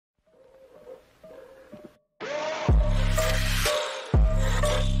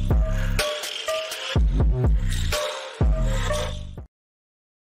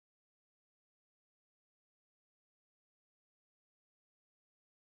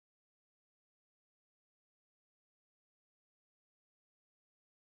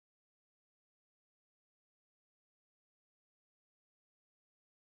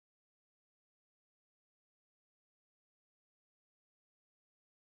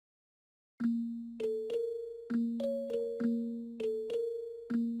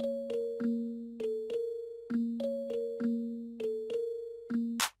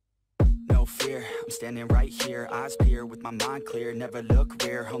standing right here, eyes peer with my mind clear. Never look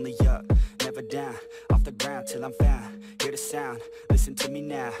rear, only up, never down. Off the ground till I'm found. Hear the sound, listen to me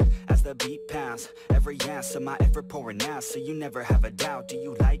now. As the beat pounds, every ounce of my effort pouring out. So you never have a doubt. Do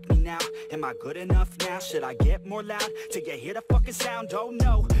you like me now? Am I good enough now? Should I get more loud till you hear the fucking sound? Oh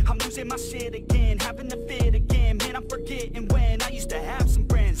no, I'm losing my shit again, having to fit again. Man, I'm forgetting when I used to have some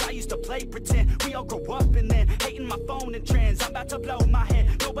friends. I used to play pretend. We all grow up and then hating my phone and trends. I'm about to blow my head.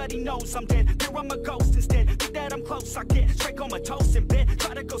 Nobody knows I'm dead. Fear I'm a ghost instead. Think that I'm close, I get straight comatose in bed.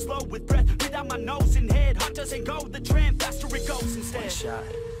 Try to go slow with breath, without my nose and head. Heart doesn't go the trend, faster it goes instead. One shot,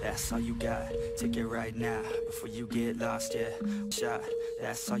 that's all you got. Take it right now, before you get lost, yeah. Shot,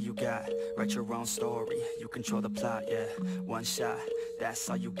 that's all you got. Write your own story, you control the plot, yeah. One shot, that's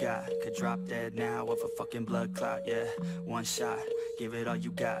all you got. Could drop dead now of a fucking blood clot, yeah. One shot, give it all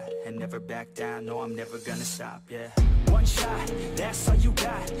you got. And never back down, no I'm never gonna stop, yeah. One shot, that's all you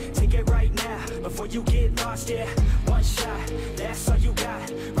got. Take it right now, before you get lost, yeah. One shot, that's all you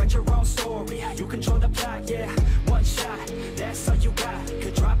got. Write your own story, you control the plot, yeah. One shot, that's all you got.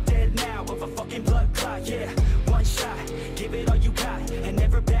 Could drop dead now of a fucking blood clot, yeah. One shot, give it all you got. And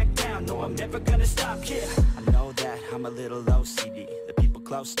never back down, no I'm never gonna stop, yeah. I know that I'm a little OCD. The people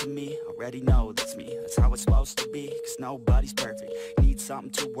close to me already know that's me. That's how it's supposed to be, cause nobody's perfect. You need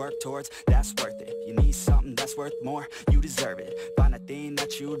something to work towards, that's worth it. You need something that's worth more, you deserve it. Find a thing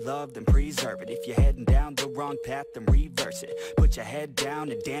that you love, then preserve it. If you're heading down the wrong path, then reverse it. Put your head down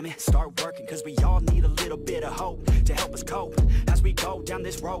and damn it, start working. Cause we all need a little bit of hope to help us cope as we go down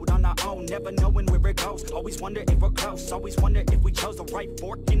this road on our own, never knowing where it goes. Always wonder if we're close, always wonder if we chose the right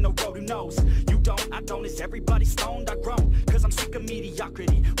fork in the road. Who knows? You don't, I don't, is everybody stoned? I groan, cause I'm sick of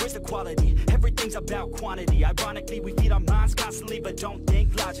mediocrity. Where's the quality? Everything's about quantity. Ironically, we feed our minds constantly, but don't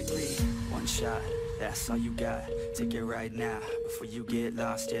think logically. One shot, that's all you got. Take it right now, before you get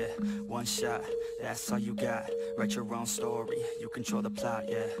lost, yeah. One shot, that's all you got. Write your own story, you control the plot,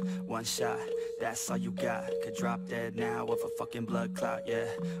 yeah. One shot, that's all you got. Could drop dead now of a fucking blood clot, yeah.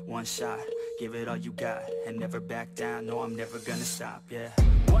 One shot, give it all you got. And never back down, no I'm never gonna stop, yeah.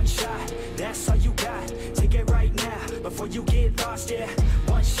 One shot, that's all you got. Take it right now, before you get lost, yeah.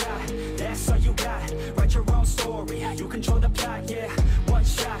 One shot, that's all you got. Write your own story, you control the plot, yeah. One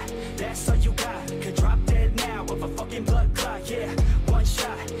shot, that's all you got. Could drop dead now of a fucking blood clot, yeah. One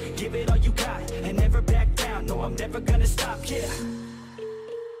shot, give it all you got. And never back down, no I'm never gonna stop, yeah.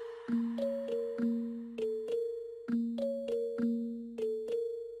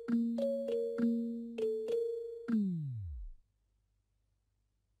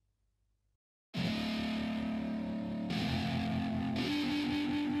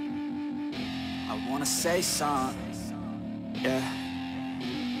 I wanna say something, yeah.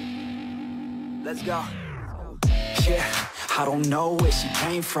 Let's go. Yeah, I don't know where she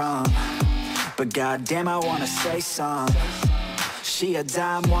came from, but goddamn I wanna say something. She a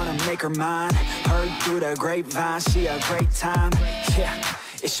dime, wanna make her mine. Heard through the grapevine, she a great time. Yeah,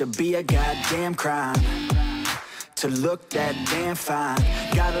 it should be a goddamn crime to look that damn fine.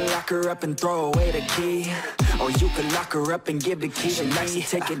 Gotta lock her up and throw away the key, or you could lock her up and give the key to me. She likes to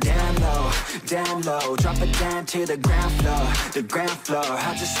take it down low, drop it down to the ground floor.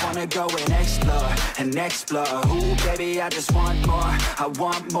 I just wanna go and explore. Ooh, baby, I just want more, I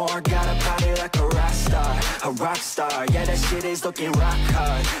want more. Got a body like a rock star. Yeah, that shit is looking rock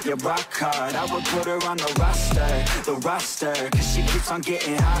hard, yeah, rock hard. I would put her on the roster, cause she keeps on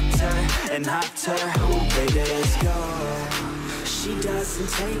getting hotter and hotter. Ooh, baby, let's go. She doesn't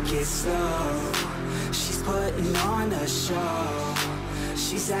take it slow, she's putting on a show.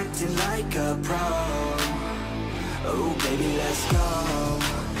 She's acting like a pro. Oh baby, let's go.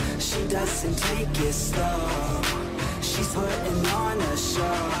 She doesn't take it slow, she's putting on a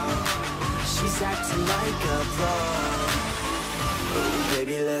show. She's acting like a pro. Oh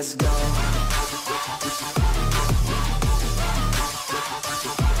baby, let's go.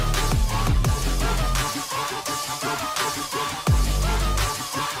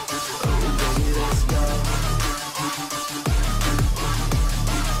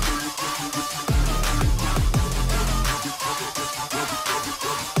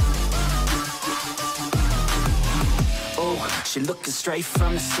 She looking straight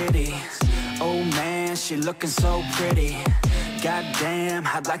from the city. Oh man, she looking so pretty. Goddamn,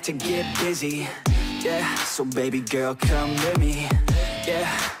 I'd like to get busy. Yeah, so baby girl, come with me. Yeah,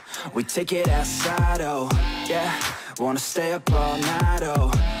 we take it outside, oh yeah. Wanna stay up all night,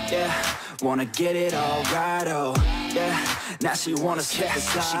 oh yeah. Wanna get it all right, oh yeah. now she wanna skip the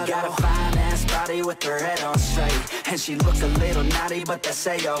title. She got a fine-ass body with her head on straight, and she look a little naughty, but that's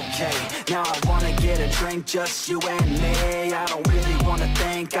a-okay. Now I wanna get a drink, just you and me. I don't really wanna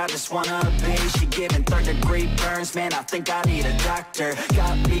think, I just wanna be. She giving third-degree burns, man, I think I need a doctor.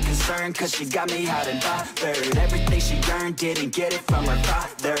 Got me concerned, cause she got me hot and bothered. Everything she earned, didn't get it from her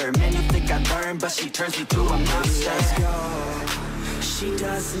father. Man, you think I learned, but she turns me to a monster. Let's go. She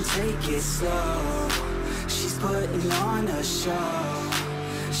doesn't take it slow, she's putting on a show.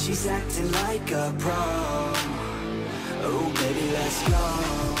 She's acting like a pro. Oh baby, let's go.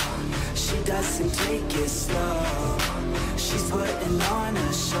 She doesn't take it slow, she's putting on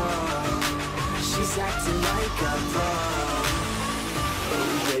a show. She's acting like a pro.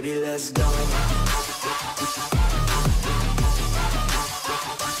 Oh baby, let's go.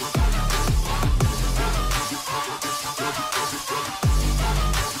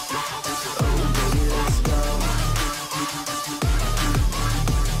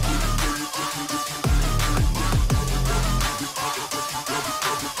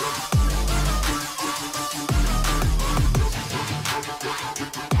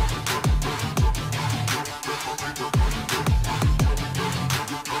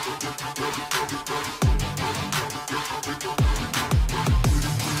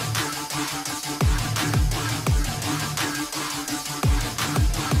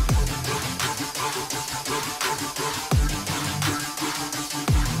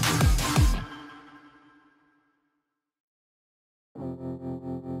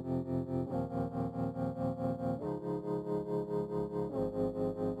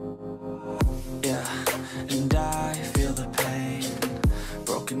 Yeah, and I feel the pain.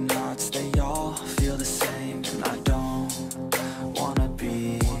 Broken hearts, they all feel the same. And I don't wanna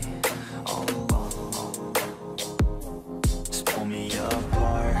be all alone. Just pull me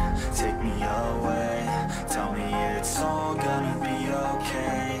apart, take me away. Tell me it's all gonna be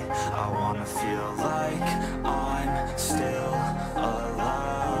okay. I wanna feel like I'm still alive,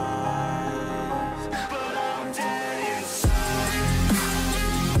 but I'm dead inside.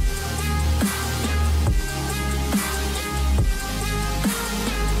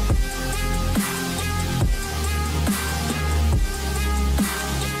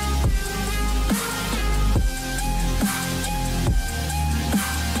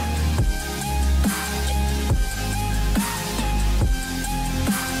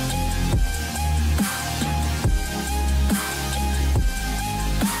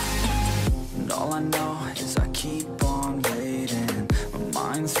 All I know is I keep on waiting. My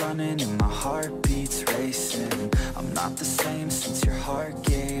mind's running and my heart beats racing. I'm not the same since your heart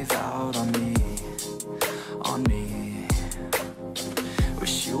gave out on me, on me.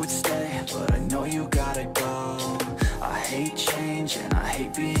 Wish you would stay, but I know you gotta go. I hate change and I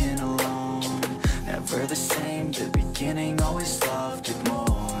hate being alone. Never the same, the beginning, always loved it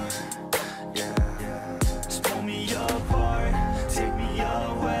more. Yeah, just pull me apart, take me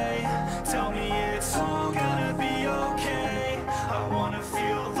away. Tell me it's all gonna be okay. I wanna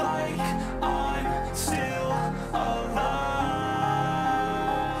feel like I'm still alive,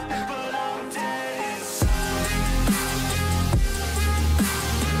 but I'm dead inside.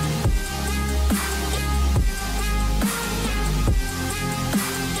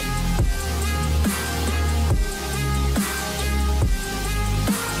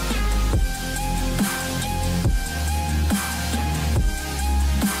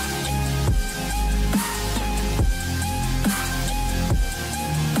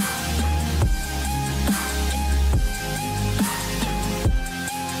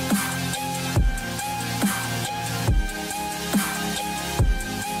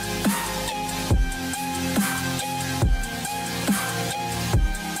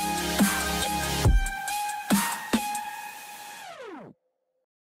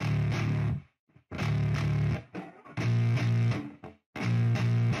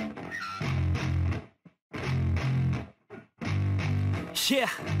 Yeah,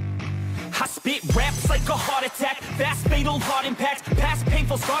 I spit raps like a heart attack, fast fatal heart impacts, past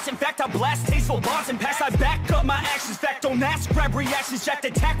painful scars. In fact, I blast tasteful bars and packs. I back up my actions, fact don't ask, grab reactions, jacked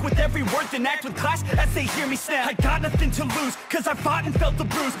attack with every word, then act with class as they hear me snap. I got nothing to lose, cause I fought and felt the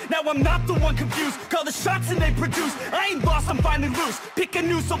bruise. Now I'm not the one confused, call the shots and they produce. I ain't lost, I'm finally loose, pick a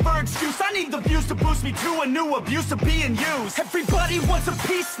new silver excuse. I need the views to boost me to a new abuse of being used. Everybody wants a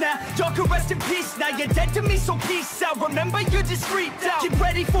piece now, y'all can rest in peace now. You're dead to me, so peace out, remember you're discreet out. Get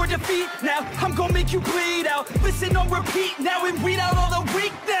ready for defeat now, I'm gonna make you bleed out. Listen on repeat now and weed out all the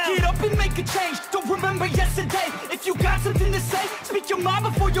weak now. Get up and make a change, don't remember yesterday. If you got something to say, speak your mind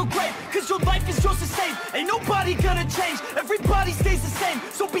before your grave, cause your life is yours to save. Ain't nobody gonna change, everybody stays the same.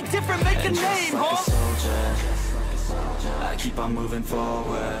 So be different, make a name, huh? I keep on moving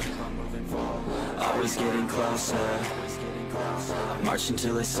forward, always getting closer. I'm marching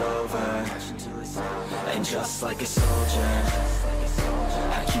till it's over, and just like a soldier,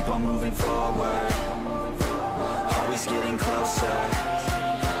 I keep on moving forward, always getting closer.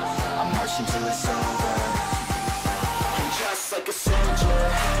 I'm marching till it's over, and just like a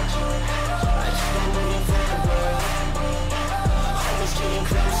soldier, I keep on moving forward, always getting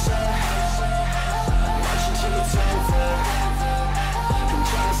closer. I'm marching till it's over, and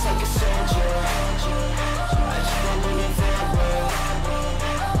just like a soldier, I keep on moving forward,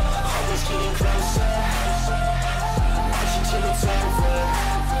 always getting closer. I'm marching till it's over.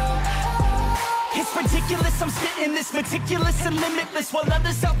 It's ridiculous, I'm spitting this meticulous and limitless, while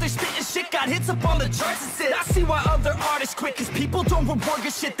others out there spitting shit got hits up on the charts and shit. I see why other artists quit, cause people don't reward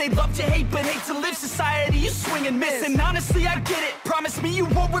good shit. They love to hate but hate to live. Society, you swing and miss, and honestly I get it. Promise me you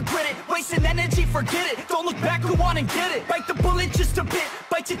won't regret it. Wasting energy, forget it. Don't look back, go on and get it. Bite the bullet just a bit,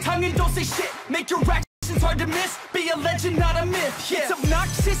 bite your tongue and don't say shit. Make your actions hard to miss, be a legend, not a myth. Yeah. It's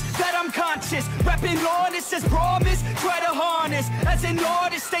obnoxious that I'm conscious, rapping honest as promise. Try to harness, as an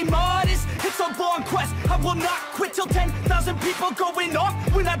artist, stay modest. It's a long quest, I will not quit till 10,000 people going off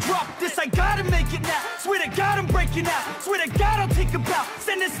when I drop this. I gotta make it now, swear to God I'm breaking out. Swear to God I'll take a bow,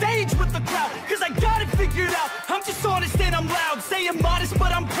 stand the stage with the crowd, cause I got it figured out. I'm just honest and I'm loud, saying modest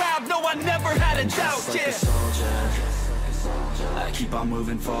but I'm proud. No, I never had a doubt, Like a soldier, I keep on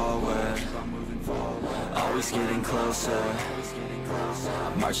moving forward, always getting closer.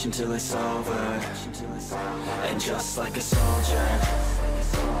 I'm marching till it's over, and just like a soldier,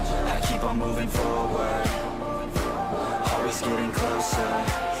 I keep on moving forward, always getting closer.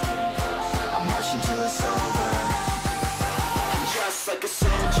 I'm marching till it's over, and just like a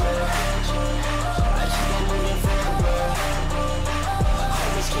soldier, I keep on moving forward,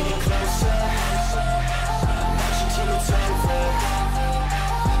 always getting closer. I'm marching till it's over,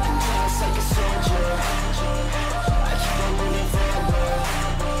 and just like a soldier, I keep on moving forward,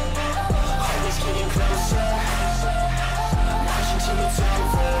 always getting closer. I'm marching till it's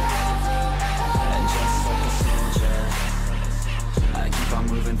over, and just like a soldier, I keep on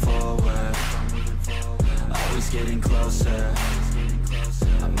moving forward, always getting closer.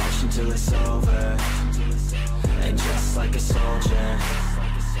 I'm marching till it's over, and just like a soldier,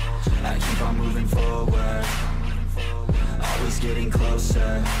 I keep on moving forward, always getting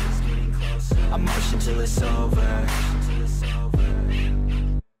closer. I'm marching till it's over.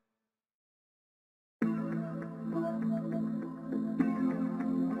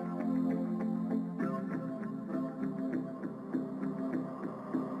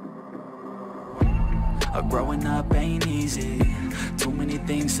 Growing up ain't easy, too many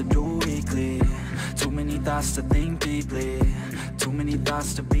things to do weekly, too many thoughts to think deeply, too many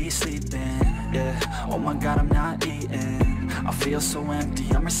thoughts to be sleeping, yeah. Oh my God, I'm not eating, I feel so empty,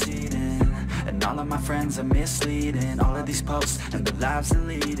 I'm receding, and all of my friends are misleading. All of these posts and the lives they're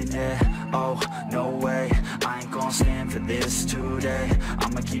leading, yeah. Oh, no way, I ain't gonna stand for this today.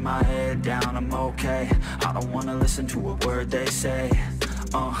 I'ma keep my head down, I'm okay. I don't wanna listen to a word they say.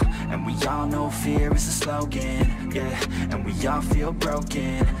 And we all know fear is a slogan, yeah. And we all feel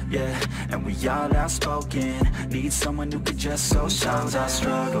broken, yeah. And we all outspoken, need someone who could just so sometimes I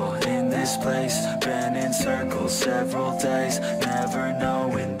struggle in this place, been in circles several days, never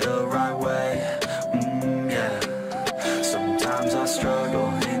knowing the right way, yeah. Sometimes I struggle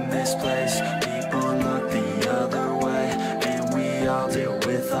in this place, people look the other way, and we all deal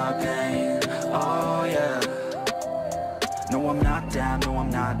with our pain, oh yeah. No, I'm not down, no, I'm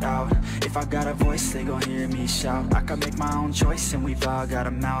not out. If I got a voice, they gon' hear me shout. I can make my own choice and we've all got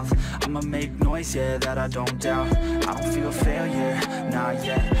a mouth. I'ma make noise, yeah, that I don't doubt. I don't feel failure, not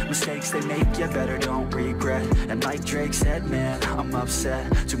yet. Mistakes they make, yeah, better don't regret. And like Drake said, man, I'm upset.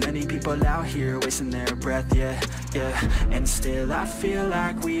 Too many people out here wasting their breath, yeah, yeah. And still I feel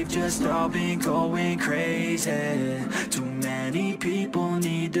like we've just all been going crazy. Too many people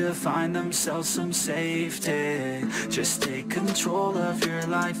need to find themselves some safety. Just take control of your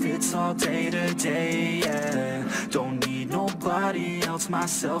life, it's all day to day, yeah. Don't need nobody else,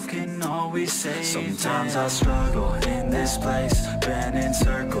 myself can always save. Sometimes I struggle in this place, been in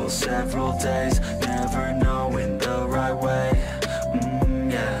circles several days, never know